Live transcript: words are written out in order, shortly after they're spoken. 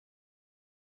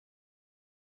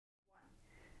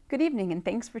Good evening, and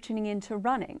thanks for tuning in to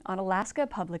Running on Alaska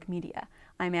Public Media.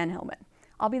 I'm Ann Hillman.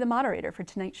 I'll be the moderator for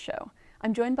tonight's show.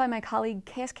 I'm joined by my colleague,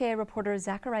 KSKA reporter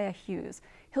Zachariah Hughes.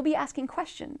 He'll be asking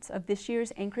questions of this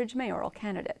year's Anchorage mayoral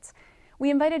candidates. We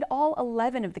invited all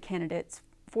 11 of the candidates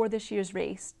for this year's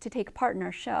race to take part in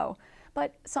our show,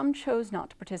 but some chose not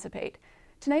to participate.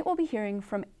 Tonight we'll be hearing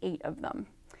from 8 of them.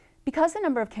 Because the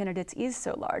number of candidates is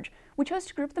so large, we chose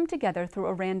to group them together through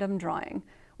a random drawing.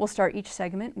 We'll start each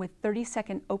segment with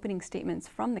 30-second opening statements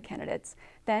from the candidates.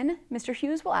 Then, Mr.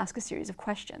 Hughes will ask a series of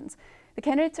questions. The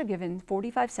candidates are given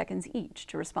 45 seconds each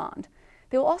to respond.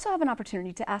 They will also have an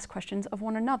opportunity to ask questions of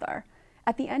one another.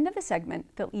 At the end of the segment,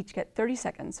 they'll each get 30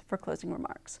 seconds for closing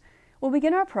remarks. We'll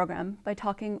begin our program by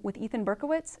talking with Ethan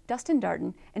Berkowitz, Dustin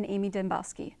Darden, and Amy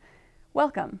Demboski.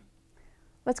 Welcome.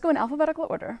 Let's go in alphabetical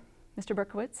order. Mr.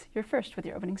 Berkowitz, you're first with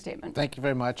your opening statement. Thank you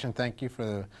very much, and thank you for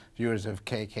the viewers of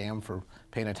KKM for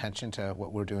paying attention to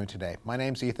what we're doing today. My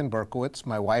name's Ethan Berkowitz.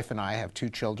 My wife and I have 2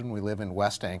 children. We live in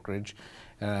West Anchorage,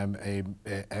 and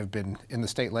I've been in the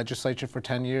state legislature for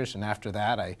 10 years, and after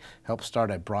that I helped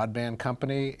start a broadband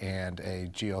company and a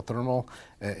geothermal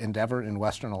endeavor in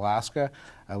western Alaska.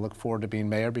 I look forward to being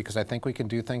mayor because I think we can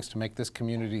do things to make this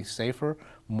community safer,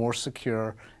 more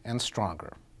secure, and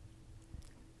stronger.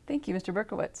 Thank you, Mr.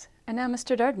 Berkowitz. And now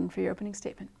Mr. Darden for your opening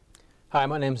statement. Hi,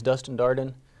 my name's Dustin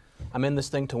Darden. I'm in this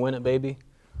thing to win it, baby.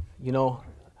 You know,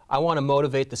 I want to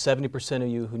motivate the 70% of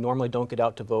you who normally don't get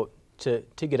out to vote to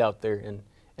get out there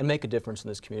and make a difference in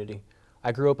this community.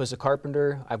 I grew up as a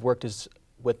carpenter. I've worked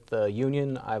with the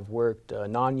union. I've worked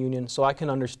non-union, so I can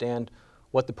understand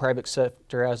what the private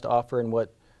sector has to offer and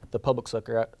what the public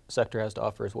sector has to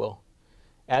offer as well.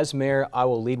 As mayor, I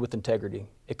will lead with integrity.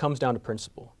 It comes down to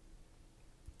principle.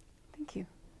 Thank you.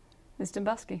 Ms.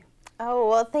 Demboski. Oh,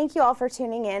 well, thank you all for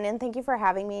tuning in, and thank you for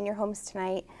having me in your homes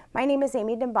tonight. My name is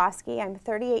Amy Demboski. I'm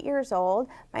 38 years old.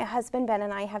 My husband, Ben,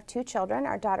 and I have 2 children.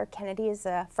 Our daughter, Kennedy, is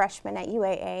a freshman at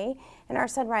UAA, and our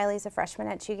son, Riley, is a freshman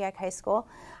at Chugiak High School.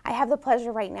 I have the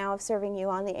pleasure right now of serving you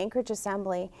on the Anchorage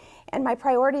Assembly, and my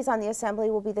priorities on the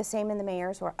Assembly will be the same in the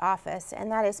mayor's office,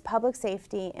 and that is public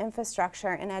safety, infrastructure,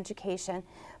 and education.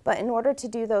 But in order to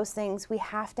do those things, we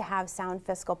have to have sound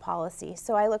fiscal policy.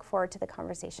 So I look forward to the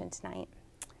conversation tonight.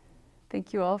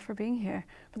 Thank you all for being here.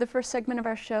 For the first segment of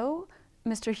our show,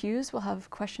 Mr. Hughes will have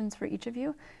questions for each of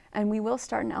you, and we will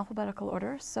start in alphabetical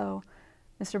order. So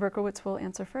Mr. Berkowitz will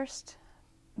answer first,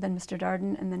 then Mr.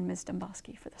 Darden, and then Ms.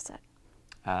 Demboski for the set.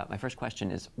 My first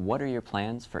question is, what are your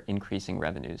plans for increasing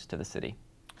revenues to the city?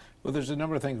 Well, there's a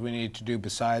number of things we need to do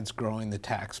besides growing the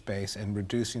tax base and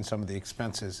reducing some of the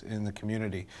expenses in the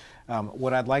community.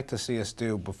 What I'd like to see us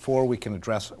do before we can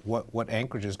address what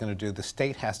Anchorage is going to do, the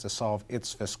state has to solve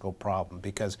its fiscal problem,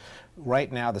 because right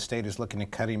now the state is looking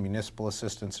at cutting municipal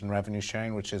assistance and revenue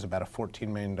sharing, which is about a $14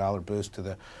 million boost to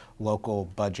the local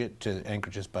budget, to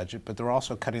Anchorage's budget, but they're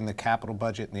also cutting the capital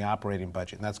budget and the operating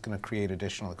budget, and that's going to create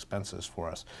additional expenses for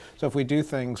us. So if we do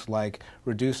things like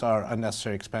reduce our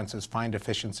unnecessary expenses, find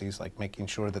efficiencies, like making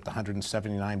sure that the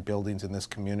 179 buildings in this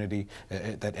community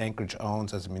that Anchorage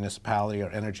owns as a municipality are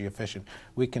energy efficient,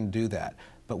 we can do that.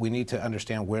 But we need to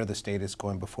understand where the state is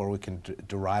going before we can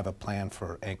derive a plan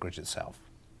for Anchorage itself.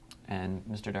 And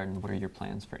Mr. Darden, what are your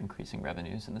plans for increasing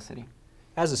revenues in the city?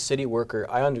 As a city worker,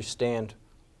 I understand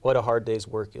what a hard day's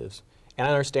work is. And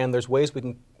I understand there's ways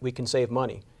we can save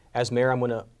money. As mayor, I'm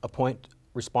going to appoint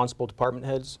responsible department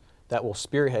heads that will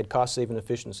spearhead cost-saving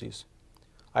efficiencies.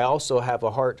 I also have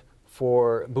a heart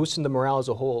for boosting the morale as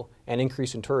a whole and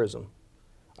increasing tourism.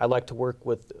 I'd like to work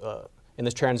with, in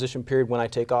this transition period when I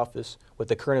take office, with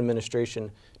the current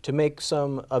administration to make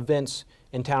some events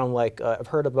in town, like I've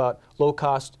heard about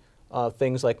low-cost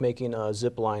things like making a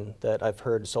zip line that I've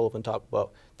heard Sullivan talk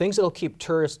about. Things that'll keep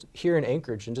tourists here in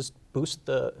Anchorage and just boost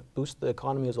the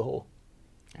economy as a whole.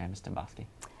 And Ms. Demboski.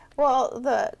 Well,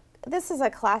 this is a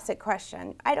classic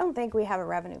question. I don't think we have a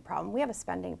revenue problem. We have a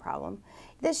spending problem.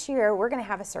 This year, we're going to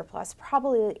have a surplus,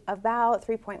 probably about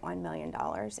 $3.1 million,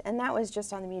 and that was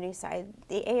just on the muni side.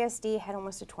 The ASD had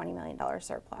almost a $20 million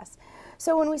surplus.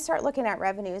 So when we start looking at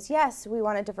revenues, yes, we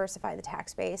want to diversify the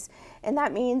tax base, and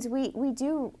that means we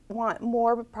do want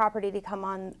more property to come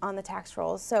on the tax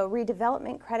rolls. So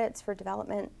redevelopment credits for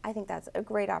development, I think that's a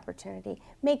great opportunity.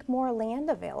 Make more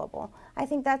land available. I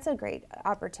think that's a great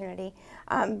opportunity.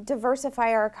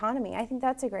 Diversify our economy. I think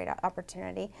that's a great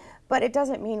opportunity. But it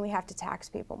doesn't mean we have to tax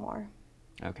people more.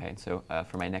 Okay, so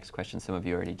for my next question, some of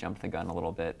you already jumped the gun a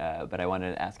little bit, but I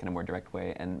wanted to ask in a more direct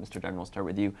way, and Mr. Darden, we'll start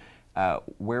with you.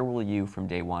 Where will you, from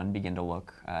day one, begin to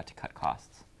look to cut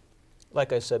costs?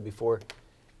 Like I said before,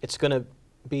 it's going to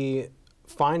be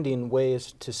finding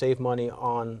ways to save money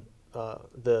on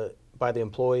the by the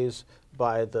employees,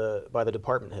 by the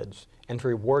department heads, and to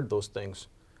reward those things.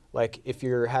 Like if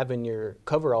you're having your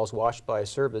coveralls washed by a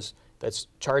service that's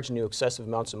charging you excessive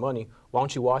amounts of money, why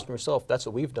don't you wash them yourself? That's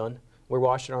what we've done. We're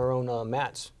washing our own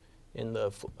mats in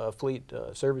the fleet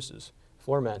services,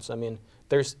 floor mats. I mean,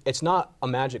 it's not a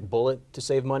magic bullet to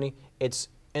save money. It's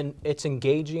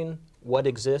engaging what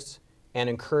exists and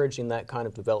encouraging that kind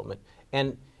of development.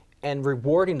 And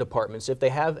rewarding departments. If they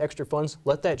have extra funds,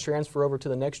 let that transfer over to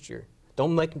the next year.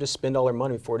 Don't make them just spend all their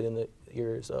money before the end of the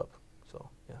year is up. So,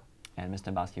 yeah. And Ms.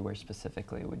 Demboski, where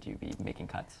specifically would you be making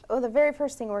cuts? Well, the very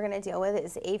first thing we're going to deal with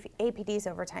is APD's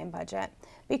overtime budget.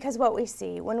 Because what we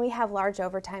see, when we have large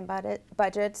overtime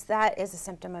budgets, that is a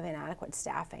symptom of inadequate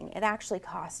staffing. It actually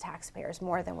costs taxpayers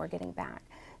more than we're getting back.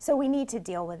 So we need to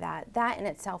deal with that. That in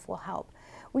itself will help.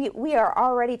 We are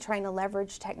already trying to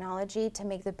leverage technology to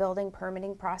make the building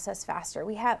permitting process faster.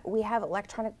 We have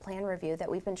electronic plan review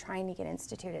that we've been trying to get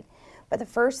instituted. But the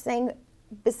first thing,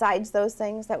 besides those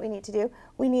things that we need to do,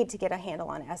 we need to get a handle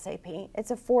on SAP.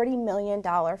 It's a $40 million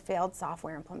failed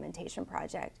software implementation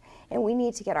project, and we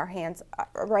need to get our hands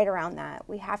right around that.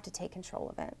 We have to take control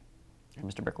of it. And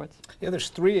Mr. Berkowitz? Yeah, there's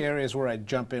 3 areas where I'd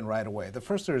jump in right away. The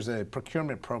first, there's a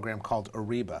procurement program called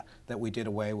AREBA that we did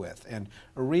away with. And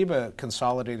AREBA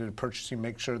consolidated purchasing,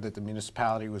 make sure that the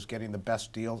municipality was getting the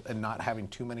best deals and not having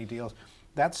too many deals.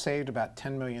 That saved about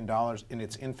 $10 million in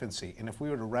its infancy. And if we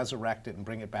were to resurrect it and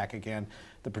bring it back again,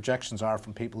 the projections are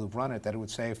from people who've run it that it would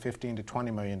save $15 to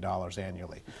 $20 million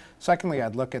annually. Secondly,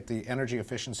 I'd look at the energy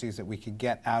efficiencies that we could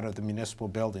get out of the municipal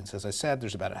buildings. As I said,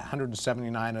 there's about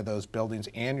 179 of those buildings,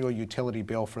 annual utility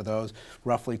bill for those,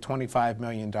 roughly $25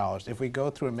 million. If we go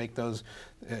through and make those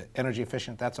energy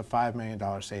efficient, that's a $5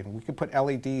 million saving. We could put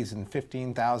LEDs in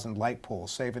 15,000 light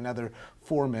poles, save another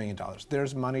 $4 million.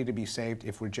 There's money to be saved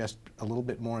if we're just a little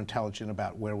bit more intelligent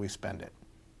about where we spend it.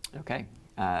 Okay.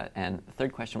 And the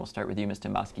third question, we'll start with you, Ms.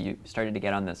 Demboski. You started to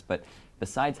get on this, but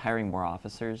besides hiring more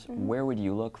officers, where would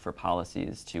you look for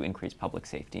policies to increase public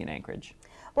safety in Anchorage?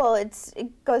 Well,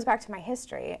 it goes back to my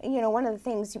history. You know, one of the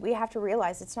things we have to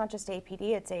realize, it's not just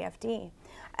APD, it's AFD.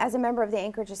 As a member of the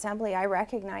Anchorage Assembly, I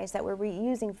recognize that we're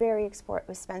using very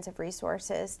expensive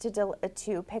resources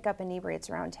to pick up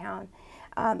inebriates around town.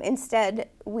 Instead,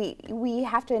 we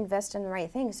have to invest in the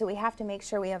right things, so we have to make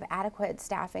sure we have adequate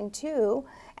staffing too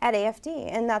at AFD,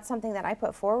 and that's something that I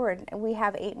put forward. We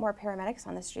have 8 more paramedics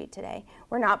on the street today.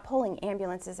 We're not pulling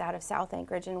ambulances out of South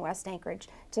Anchorage and West Anchorage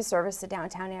to service the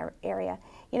downtown area.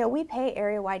 You know, we pay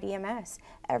area-wide EMS.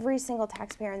 Every single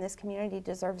taxpayer in this community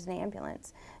deserves an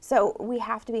ambulance. So we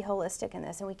have to be holistic in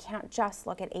this, and we can't just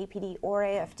look at APD or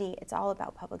AFD. It's all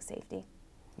about public safety.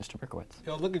 Mr. Berkowitz.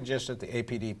 You know, looking just at the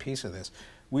APD piece of this,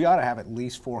 we ought to have at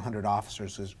least 400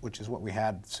 officers, which is what we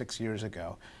had 6 years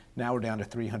ago. Now we're down to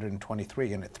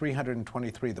 323, and at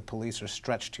 323, the police are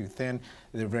stretched too thin.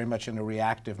 They're very much in a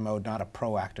reactive mode, not a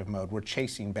proactive mode. We're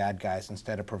chasing bad guys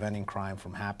instead of preventing crime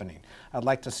from happening. I'd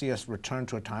like to see us return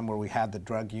to a time where we had the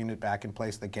drug unit back in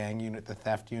place, the gang unit, the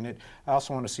theft unit. I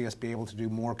also want to see us be able to do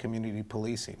more community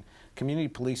policing. Community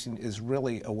policing is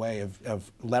really a way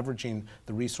of leveraging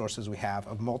the resources we have,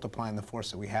 of multiplying the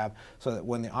force that we have, so that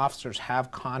when the officers have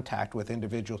contact with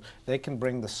individuals, they can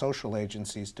bring the social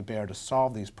agencies to bear to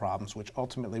solve these problems, which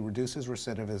ultimately reduces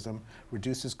recidivism,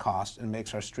 reduces cost, and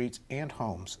makes our streets and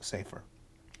homes safer.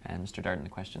 And Mr. Darden, the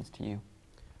question's to you.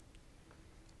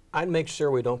 I'd make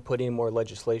sure we don't put any more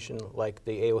legislation like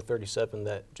the AO 37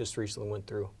 that just recently went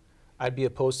through. I'd be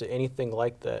opposed to anything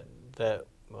like that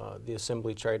the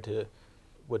Assembly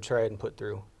would try and put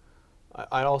through.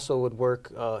 I also would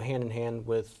work hand in hand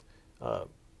with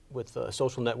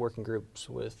social networking groups,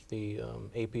 with the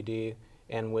APD,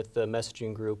 and with the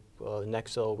messaging group,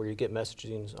 Nexel, where you get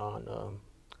messaging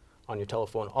on your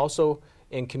telephone. Also,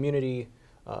 in community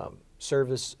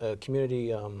service,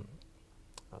 community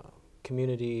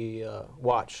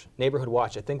watch, neighborhood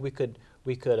watch. I think we could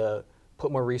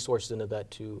put more resources into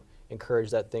that to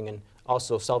encourage that thing. And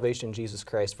also, salvation in Jesus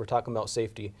Christ. If we're talking about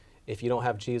safety, if you don't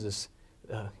have Jesus,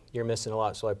 you're missing a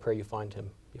lot. So I pray you find him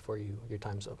before your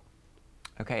time's up.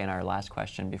 Okay, and our last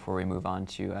question before we move on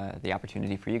to the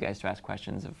opportunity for you guys to ask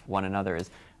questions of one another is,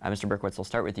 Mr. Berkowitz, we'll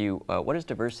start with you. What does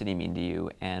diversity mean to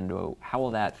you, and how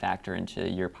will that factor into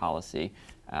your policy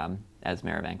as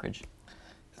mayor of Anchorage?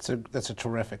 That's a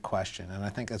terrific question, and I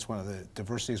think that's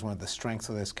diversity is one of the strengths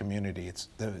of this community.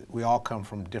 We all come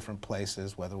from different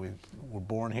places, whether we were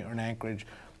born here in Anchorage,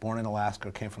 born in Alaska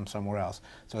or came from somewhere else.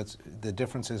 So it's the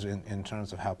differences in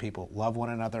terms of how people love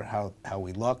one another, how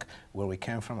we look, where we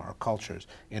came from, our cultures,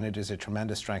 and it is a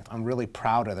tremendous strength. I'm really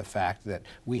proud of the fact that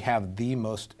we have the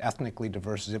most ethnically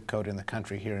diverse zip code in the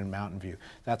country here in Mountain View.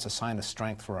 That's a sign of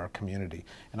strength for our community.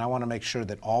 And I want to make sure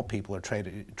that all people are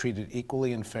treated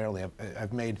equally and fairly.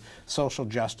 I've made social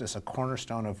justice a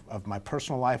cornerstone of my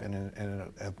personal life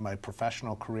and of my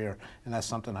professional career, and that's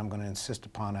something I'm going to insist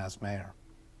upon as mayor.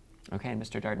 Okay,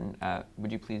 Mr. Darden,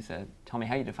 would you please tell me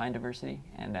how you define diversity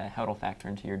and how it'll factor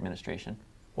into your administration?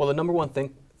 Well, the number one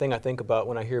thing I think about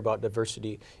when I hear about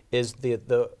diversity is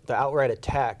the outright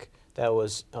attack that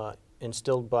was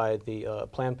instilled by the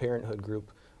Planned Parenthood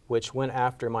group, which went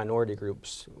after minority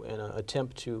groups in an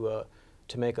attempt to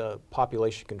make a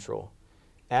population control.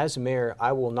 As mayor,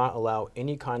 I will not allow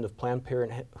any kind of Planned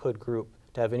Parenthood group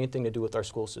to have anything to do with our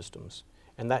school systems,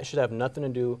 and that should have nothing to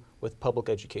do with public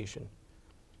education.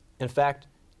 In fact,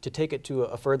 to take it to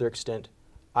a further extent,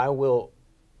 I will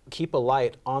keep a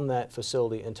light on that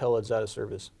facility until it's out of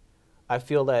service. I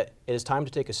feel that it is time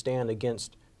to take a stand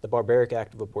against the barbaric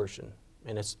act of abortion,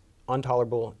 and it's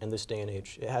intolerable in this day and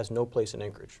age. It has no place in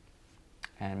Anchorage.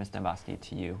 And Ms. Demboski,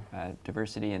 to you,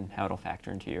 diversity and how it'll factor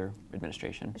into your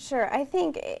administration. Sure, I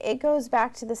think it goes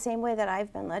back to the same way that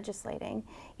I've been legislating.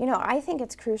 You know, I think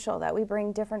it's crucial that we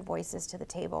bring different voices to the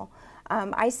table.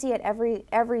 I see it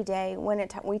every day when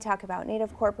we talk about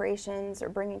Native corporations or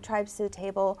bringing tribes to the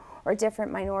table or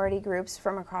different minority groups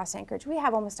from across Anchorage. We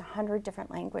have almost 100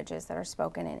 different languages that are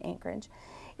spoken in Anchorage.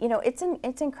 You know, it's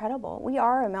incredible. We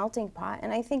are a melting pot,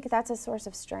 and I think that's a source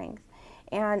of strength.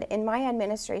 And in my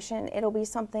administration, it'll be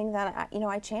something that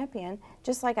I champion,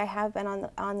 just like I have been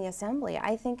on the Assembly.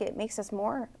 I think it makes us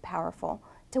more powerful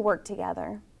to work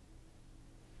together.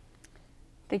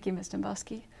 Thank you, Ms.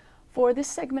 Demboski. For this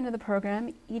segment of the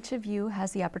program, each of you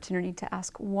has the opportunity to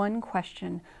ask one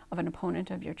question of an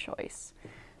opponent of your choice.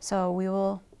 So we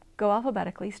will go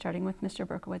alphabetically, starting with Mr.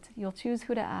 Berkowitz. You'll choose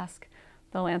who to ask.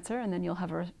 They'll answer, and then you'll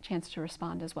have a chance to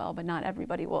respond as well, but not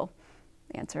everybody will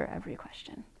answer every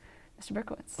question. Mr.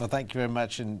 Berkowitz. Well, thank you very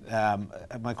much. And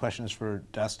my question is for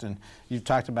Dustin. You've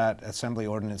talked about Assembly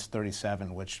Ordinance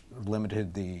 37, which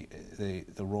limited the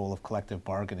role of collective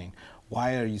bargaining.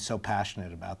 Why are you so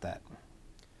passionate about that?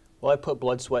 Well, I put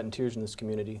blood, sweat, and tears in this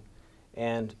community,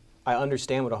 and I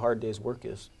understand what a hard day's work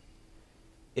is.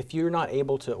 If you're not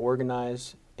able to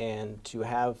organize and to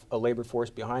have a labor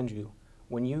force behind you,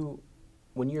 when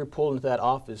you're pulled into that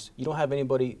office, you don't have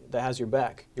anybody that has your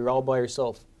back. You're all by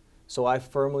yourself. So I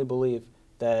firmly believe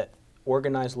that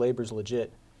organized labor is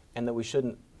legit and that we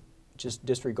shouldn't just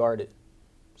disregard it.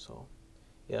 So,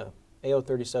 yeah, AO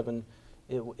 37,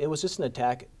 it was just an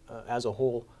attack as a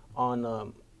whole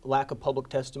on lack of public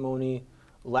testimony,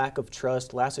 lack of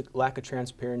trust, lack of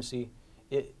transparency.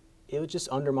 It just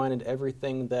undermined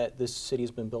everything that this city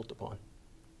has been built upon.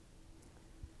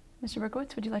 Mr.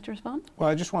 Berkowitz, would you like to respond? Well,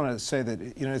 I just want to say that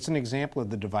it's an example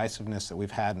of the divisiveness that we've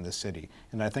had in the city,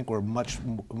 and I think we're much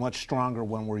stronger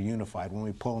when we're unified, when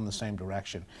we pull in the same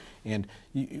direction. And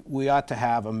we ought to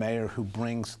have a mayor who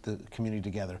brings the community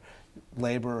together,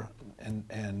 labor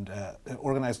and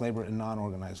organized labor and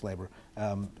non-organized labor,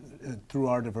 through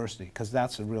our diversity, because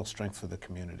that's a real strength for the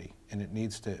community. And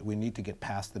we need to get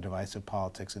past the divisive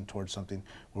politics and towards something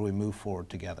where we move forward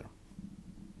together.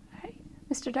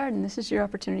 Mr. Darden, this is your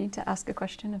opportunity to ask a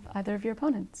question of either of your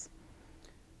opponents.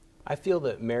 I feel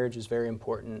that marriage is very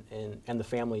important and the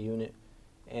family unit,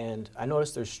 and I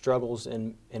noticed there's struggles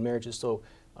in marriages. So,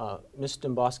 Ms.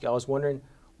 Demboski, I was wondering,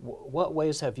 what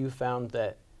ways have you found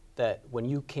that when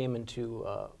you came into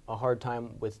a hard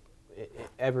time with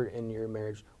ever in your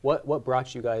marriage, what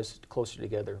brought you guys closer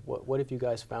together? What have you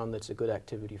guys found that's a good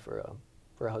activity for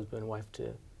a husband and wife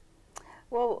to?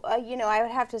 Well, I would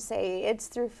have to say it's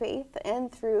through faith and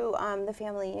through the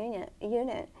family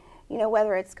unit. You know,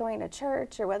 whether it's going to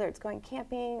church or whether it's going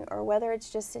camping or whether it's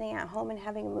just sitting at home and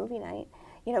having a movie night.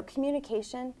 You know,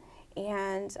 communication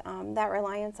and that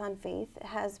reliance on faith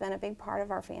has been a big part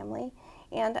of our family.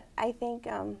 And I think,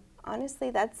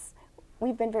 honestly,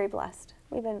 we've been very blessed.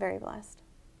 We've been very blessed.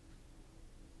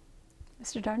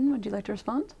 Mr. Darden, would you like to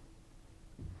respond?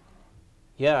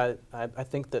 Yeah, I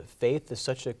think that faith is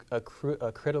such a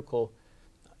critical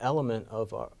element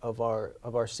of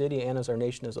our city and as our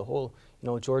nation as a whole. You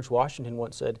know, George Washington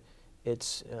once said,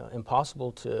 "It's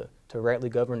impossible to rightly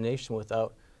govern a nation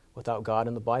without God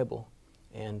and the Bible,"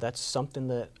 and that's something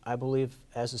that I believe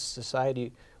as a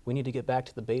society we need to get back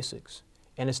to the basics.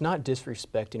 And it's not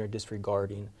disrespecting or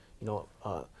disregarding,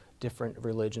 different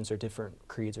religions or different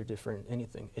creeds or different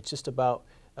anything. It's just about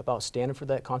standing for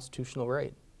that constitutional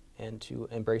right and to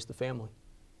embrace the family.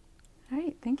 All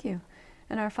right, thank you.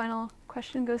 And our final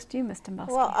question goes to you, Ms. Demboski.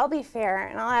 Well, I'll be fair,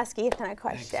 and I'll ask Ethan a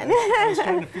question. I was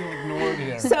starting to feel ignored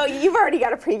here. So you've already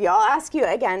got a preview. I'll ask you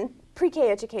again. Pre-K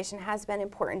education has been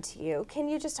important to you. Can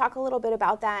you just talk a little bit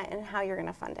about that and how you're going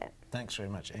to fund it? Thanks very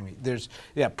much, Amy.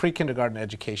 Pre-kindergarten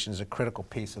education is a critical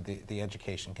piece of the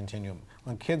education continuum.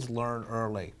 When kids learn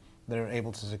early, they're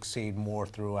able to succeed more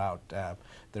throughout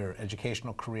their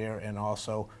educational career and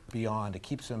also beyond. It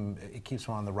keeps them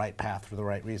on the right path for the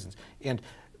right reasons. And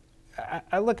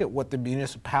I look at what the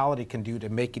municipality can do to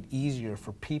make it easier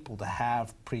for people to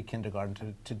have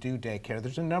pre-kindergarten, to do daycare.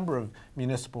 There's a number of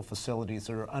municipal facilities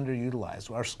that are underutilized.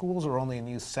 Our schools are only in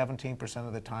use 17%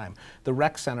 of the time. The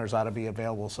rec centers ought to be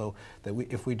available so that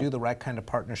if we do the right kind of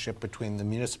partnership between the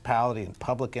municipality and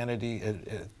public entity,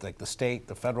 like the state,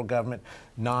 the federal government,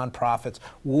 nonprofits,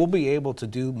 we'll be able to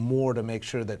do more to make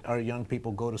sure that our young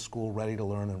people go to school ready to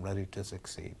learn and ready to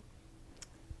succeed.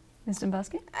 Ms.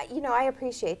 Demboski? You know, I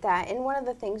appreciate that. And one of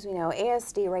the things we know,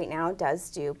 ASD right now does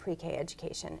do pre-K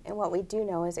education. And what we do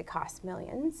know is it costs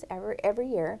millions every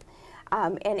year.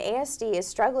 And ASD is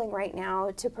struggling right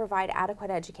now to provide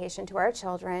adequate education to our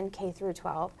children, K through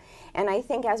 12. And I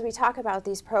think as we talk about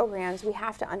these programs, we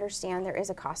have to understand there is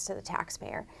a cost to the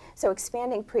taxpayer. So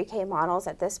expanding pre-K models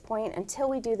at this point, until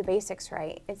we do the basics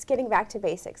right, it's getting back to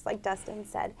basics, like Dustin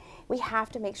said. We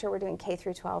have to make sure we're doing K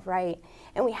through 12 right,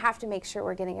 and we have to make sure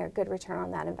we're getting a good return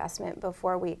on that investment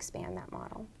before we expand that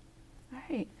model. All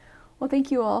right. Well,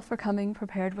 thank you all for coming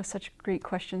prepared with such great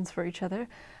questions for each other.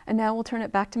 And now we'll turn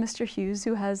it back to Mr. Hughes,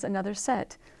 who has another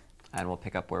set. And we'll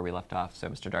pick up where we left off. So,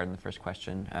 Mr. Darden, the first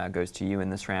question goes to you in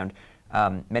this round.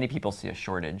 Many people see a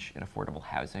shortage in affordable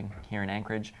housing here in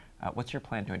Anchorage. What's your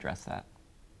plan to address that?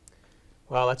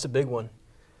 Well, that's a big one.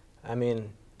 I mean,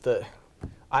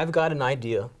 I've got an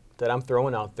idea that I'm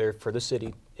throwing out there for the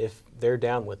city if they're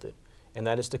down with it, and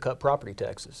that is to cut property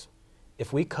taxes.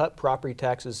 If we cut property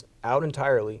taxes out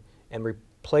entirely and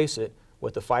replace it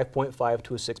with a 5.5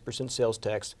 to a 6% sales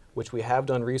tax, which we have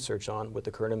done research on with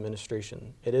the current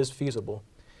administration, it is feasible,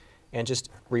 and just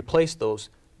replace those,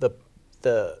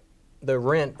 the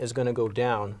rent is going to go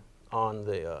down on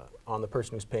the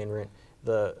person who's paying rent.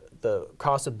 The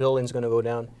cost of building is going to go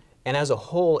down, and as a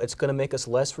whole, it's going to make us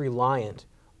less reliant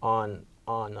on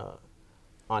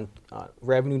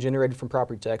revenue generated from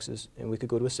property taxes, and we could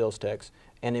go to a sales tax.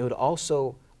 And it would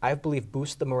also, I believe,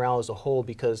 boost the morale as a whole,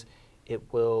 because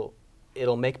it'll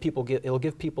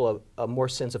give people a more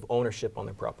sense of ownership on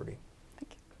their property.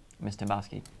 Thank you. Ms.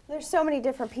 Demboski. There's so many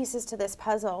different pieces to this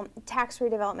puzzle. Tax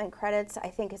redevelopment credits, I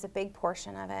think, is a big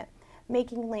portion of it.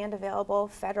 Making land available,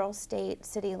 federal, state,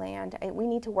 city land, we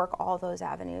need to work all those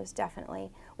avenues,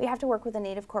 definitely. We have to work with the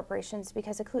native corporations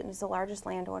because Eklutna is the largest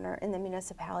landowner in the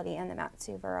municipality and the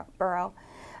Mat-Su borough.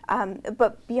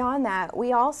 But beyond that,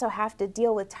 we also have to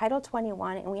deal with Title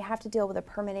 21, and we have to deal with the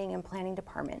permitting and planning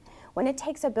department. When it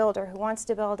takes a builder who wants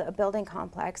to build a building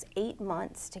complex 8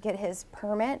 months to get his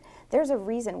permit, there's a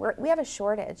reason. We have a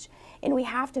shortage, and we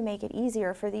have to make it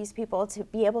easier for these people to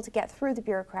be able to get through the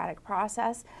bureaucratic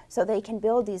process so they can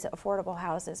build these affordable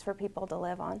houses for people to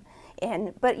live on.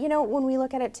 But you know, when we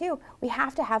look at it too, we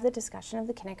have to have the discussion of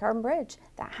the kindergarten bridge.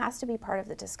 That has to be part of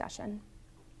the discussion.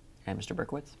 And Mr.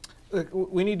 Berkowitz? Look,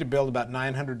 we need to build about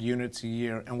 900 units a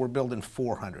year, and we're building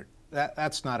 400.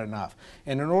 That's not enough.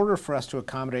 And in order for us to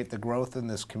accommodate the growth in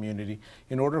this community,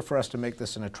 in order for us to make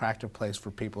this an attractive place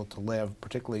for people to live,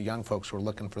 particularly young folks who are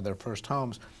looking for their first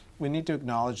homes, we need to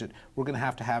acknowledge that we're going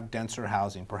to have denser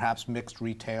housing, perhaps mixed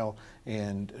retail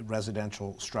and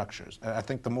residential structures. I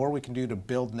think the more we can do to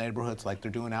build neighborhoods like they're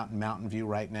doing out in Mountain View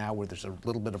right now, where there's a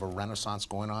little bit of a renaissance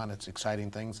going on, it's exciting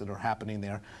things that are happening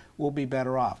there, we'll be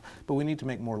better off. But we need to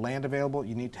make more land available.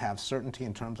 You need to have certainty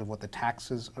in terms of what the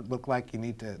taxes look like. You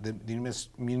need to, the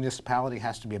municipality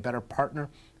has to be a better partner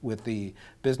with the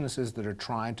businesses that are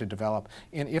trying to develop.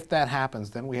 And if that happens,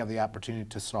 then we have the opportunity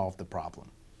to solve the problem.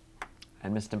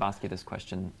 And Ms. Demboski, this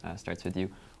question starts with you.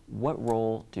 What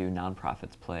role do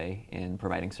nonprofits play in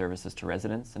providing services to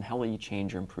residents, and how will you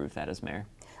change or improve that as mayor?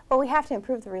 Well, we have to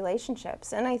improve the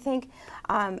relationships, and I think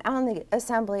on the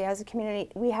assembly as a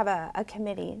community, we have a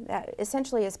committee that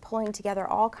essentially is pulling together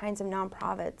all kinds of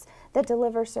nonprofits that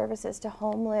deliver services to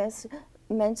homeless,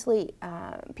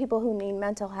 people who need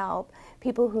mental help,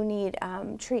 people who need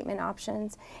treatment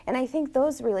options, and I think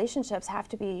those relationships have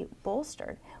to be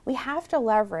bolstered. We have to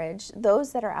leverage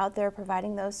those that are out there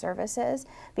providing those services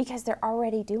because they're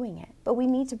already doing it, but we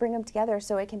need to bring them together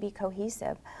so it can be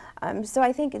cohesive. So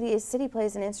I think the city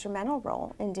plays an instrumental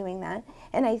role in doing that,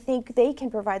 and I think they can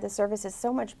provide the services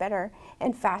so much better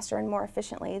and faster and more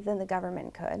efficiently than the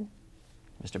government could.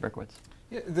 Mr. Berkowitz.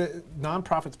 Yeah, the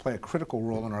nonprofits play a critical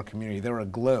role in our community. They're a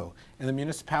glue, and the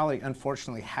municipality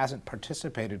unfortunately hasn't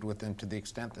participated with them to the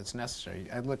extent that's necessary.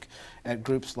 I look at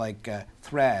groups like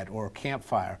Thread or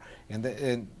Campfire and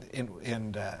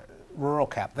Rural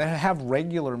Cap that have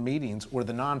regular meetings where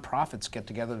the nonprofits get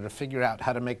together to figure out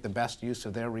how to make the best use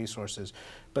of their resources.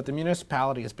 But the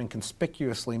municipality has been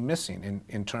conspicuously missing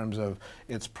in terms of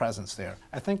its presence there.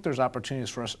 I think there's opportunities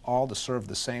for us all to serve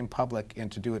the same public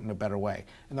and to do it in a better way.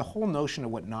 And the whole notion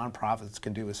of what nonprofits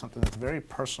can do is something that's very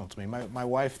personal to me. My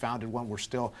wife founded one. We're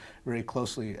still very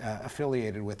closely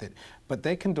affiliated with it. But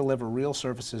they can deliver real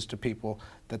services to people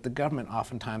that the government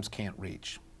oftentimes can't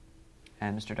reach.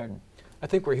 And Mr. Darden. I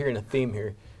think we're hearing a theme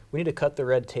here. We need to cut the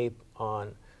red tape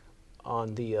on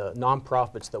the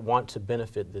nonprofits that want to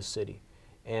benefit this city.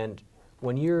 And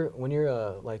when you're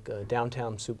like a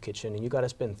downtown soup kitchen and you got to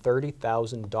spend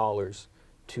 $30,000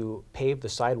 to pave the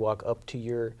sidewalk up to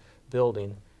your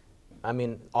building, I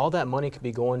mean, all that money could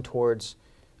be going towards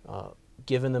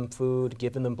giving them food,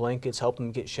 giving them blankets, helping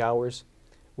them get showers.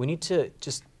 We need to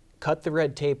just cut the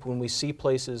red tape when we see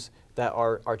places that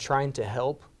are trying to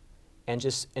help, and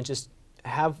just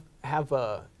have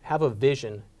a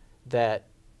vision that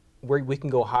where we can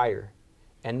go higher,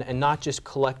 and not just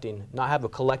collecting, not have a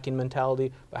collecting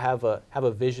mentality, but have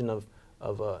a vision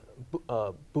of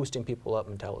boosting people up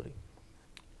mentality.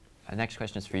 Next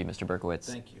question is for you, Mr. Berkowitz.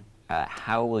 Thank you.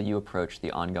 How will you approach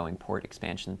the ongoing port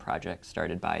expansion project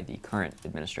started by the current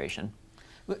administration?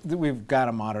 We've got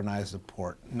to modernize the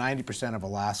port. 90% of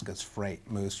Alaska's freight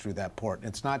moves through that port.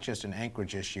 It's not just an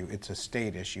Anchorage issue, it's a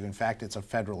state issue. In fact, it's a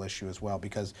federal issue as well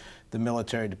because the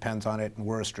military depends on it and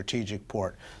we're a strategic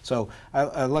port. So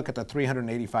I look at the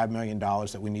 $385 million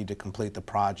that we need to complete the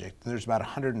project. There's about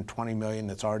 $120 million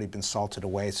that's already been salted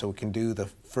away so we can do the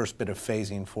first bit of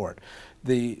phasing for it.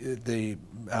 The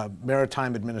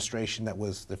Maritime Administration, that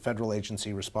was the federal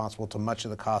agency responsible to much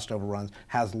of the cost overruns,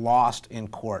 has lost in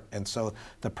court, and so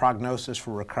the prognosis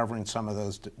for recovering some of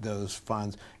those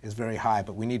funds is very high.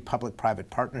 But we need public-private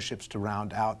partnerships to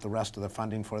round out the rest of the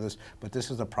funding for this. But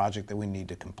this is a project that we need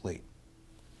to complete.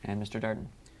 And Mr. Darden.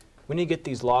 We need to get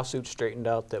these lawsuits straightened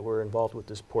out that we're involved with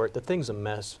this port. The thing's a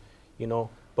mess, you know.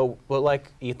 But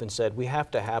like Ethan said, we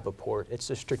have to have a port. It's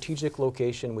a strategic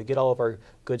location. We get all of our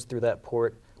goods through that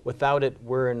port. Without it,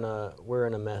 we're in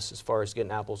a mess as far as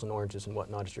getting apples and oranges and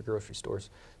whatnot at your grocery stores.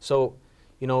 So,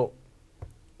 you know,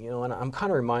 and I'm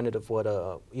kind of reminded of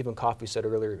what even Coffee said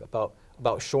earlier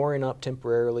about shoring up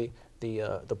temporarily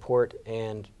the port,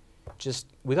 and just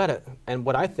we gotta. And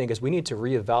what I think is we need to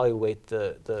reevaluate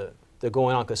the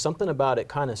going on, because something about it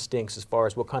kind of stinks as far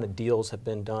as what kind of deals have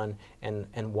been done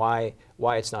and why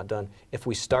it's not done. If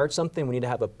we start something, we need to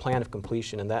have a plan of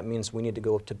completion, and that means we need to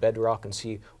go to bedrock and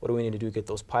see what do we need to do to get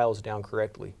those piles down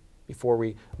correctly before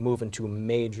we move into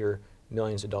major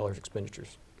millions of dollars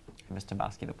expenditures. And Ms.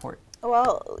 Demboski, the port.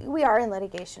 Well, we are in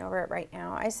litigation over it right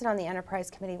now. I sit on the Enterprise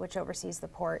Committee, which oversees the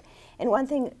port. And one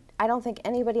thing I don't think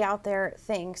anybody out there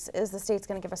thinks is the state's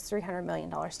going to give us $300 million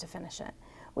to finish it.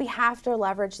 We have to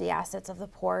leverage the assets of the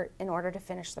port in order to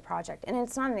finish the project. And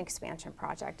it's not an expansion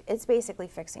project. It's basically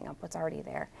fixing up what's already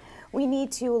there. We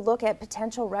need to look at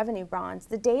potential revenue bonds.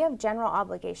 The day of general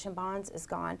obligation bonds is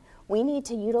gone. We need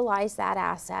to utilize that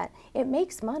asset. It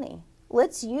makes money.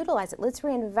 Let's utilize it. Let's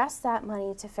reinvest that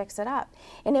money to fix it up.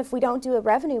 And if we don't do a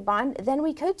revenue bond, then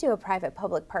we could do a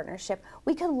private-public partnership.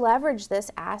 We could leverage this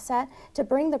asset to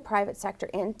bring the private sector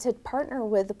in to partner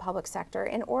with the public sector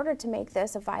in order to make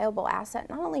this a viable asset,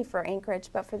 not only for Anchorage,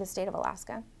 but for the state of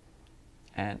Alaska.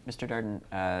 And Mr.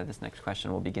 Darden, this next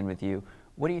question will begin with you.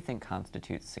 What do you think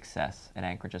constitutes success at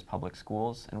Anchorage's public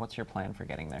schools, and what's your plan for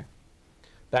getting there?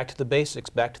 Back to the basics,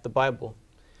 back to the Bible.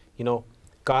 You know,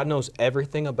 God knows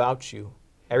everything about you,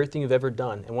 everything you've ever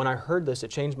done. And when I heard this,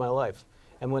 it changed my life.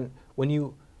 And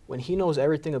when He knows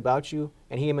everything about you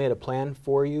and He made a plan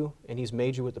for you and He's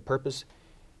made you with a purpose,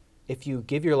 if you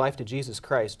give your life to Jesus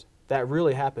Christ, that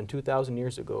really happened 2,000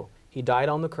 years ago. He died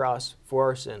on the cross for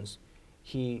our sins.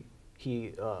 He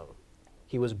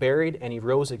was buried and He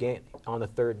rose again on the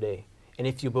third day. And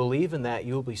if you believe in that,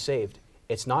 you will be saved.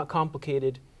 It's not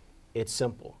complicated, it's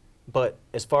simple. But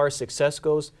as far as success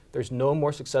goes, there's no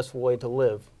more successful way to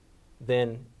live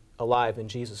than alive in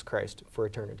Jesus Christ for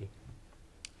eternity.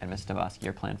 And Ms. Demboski,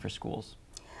 your plan for schools?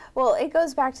 Well, it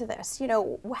goes back to this. You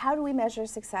know, how do we measure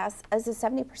success? Is a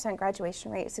 70%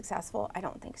 graduation rate successful? I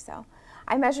don't think so.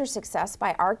 I measure success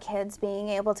by our kids being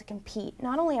able to compete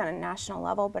not only on a national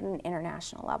level, but an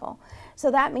international level. So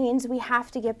that means we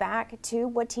have to get back to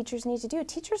what teachers need to do.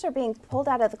 Teachers are being pulled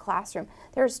out of the classroom.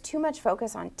 There's too much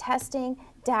focus on testing,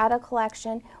 data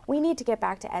collection. We need to get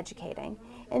back to educating.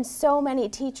 And so many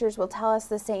teachers will tell us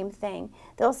the same thing.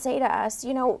 They'll say to us,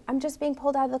 you know, I'm just being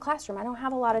pulled out of the classroom. I don't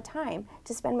have a lot of time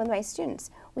to spend with my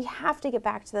students. We have to get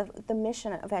back to the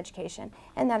mission of education,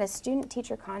 and that is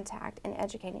student-teacher contact and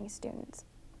educating students.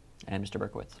 And Mr.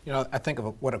 Berkowitz. You know, I think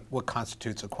of what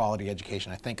constitutes a quality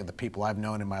education. I think of the people I've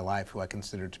known in my life who I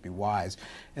consider to be wise,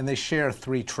 and they share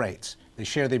three traits. They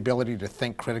share the ability to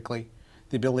think critically,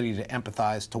 the ability to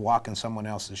empathize, to walk in someone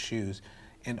else's shoes,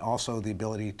 and also the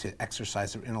ability to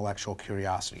exercise their intellectual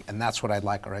curiosity. And that's what I'd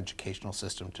like our educational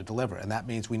system to deliver. And that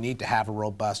means we need to have a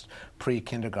robust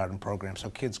pre-kindergarten program so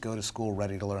kids go to school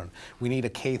ready to learn. We need a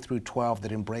K through 12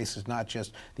 that embraces not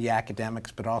just the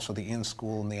academics, but also the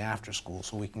in-school and the after-school,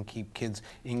 so we can keep kids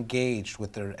engaged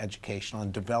with their educational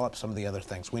and develop some of the other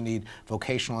things. We need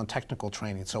vocational and technical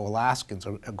training, so Alaskans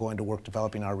are going to work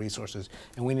developing our resources.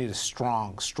 And we need a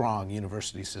strong, strong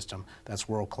university system that's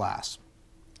world-class.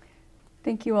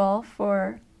 Thank you all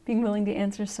for being willing to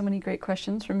answer so many great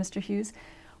questions from Mr. Hughes.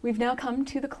 We've now come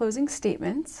to the closing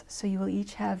statements, so you will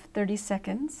each have 30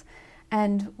 seconds,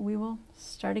 and we will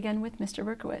start again with Mr.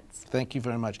 Berkowitz. Thank you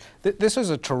very much. This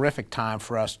is a terrific time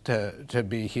for us to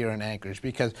be here in Anchorage,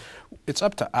 because it's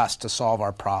up to us to solve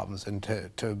our problems and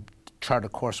to chart a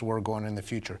course where we're going in the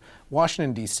future.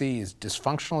 Washington, D.C. is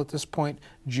dysfunctional at this point.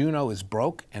 Juneau is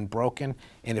broke and broken.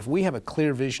 And if we have a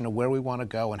clear vision of where we want to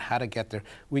go and how to get there,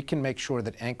 we can make sure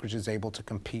that Anchorage is able to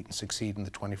compete and succeed in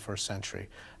the 21st century.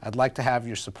 I'd like to have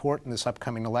your support in this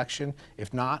upcoming election.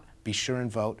 If not, be sure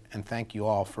and vote. And thank you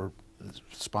all for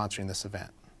sponsoring this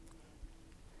event.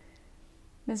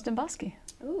 Ms. Demboski.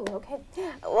 Ooh, okay.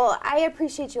 Well, I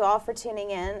appreciate you all for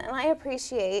tuning in, and I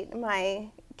appreciate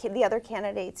the other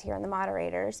candidates here and the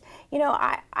moderators. You know,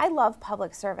 I love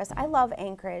public service. I love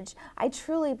Anchorage. I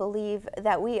truly believe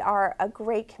that we are a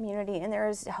great community and there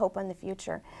is hope in the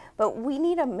future. But we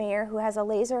need a mayor who has a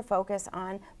laser focus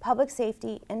on public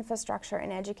safety, infrastructure,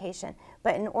 and education.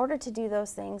 But in order to do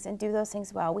those things and do those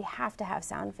things well, we have to have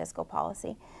sound fiscal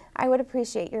policy. I would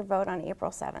appreciate your vote on April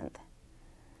 7th.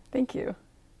 Thank you.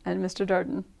 And Mr.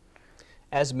 Darden.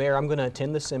 As mayor, I'm going to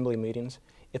attend the assembly meetings.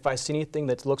 If I see anything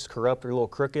that looks corrupt or a little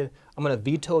crooked, I'm going to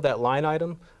veto that line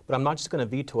item, but I'm not just going to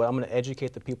veto it. I'm going to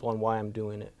educate the people on why I'm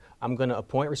doing it. I'm going to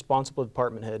appoint responsible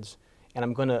department heads, and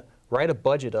I'm going to write a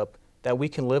budget up that we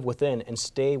can live within and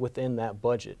stay within that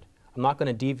budget. I'm not going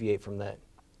to deviate from that.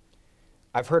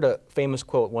 I've heard a famous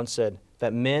quote once said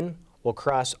that men will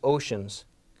cross oceans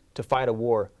to fight a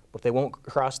war, but they won't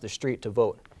cross the street to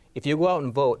vote. If you go out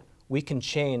and vote, we can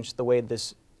change the way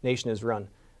this nation is run.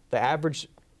 The average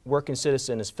working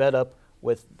citizen is fed up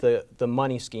with the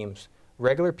money schemes.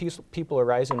 Regular people are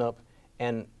rising up,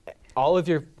 and all of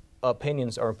your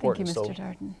opinions are important. Thank you, Mr.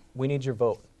 Darden. We need your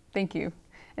vote. Thank you.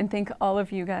 And thank all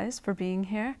of you guys for being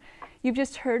here. You've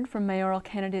just heard from mayoral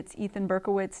candidates Ethan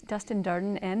Berkowitz, Dustin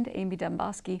Darden, and Amy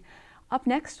Demboski. Up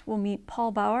next, we'll meet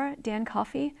Paul Bauer, Dan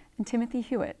Coffey, and Timothy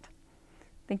Hewitt.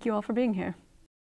 Thank you all for being here.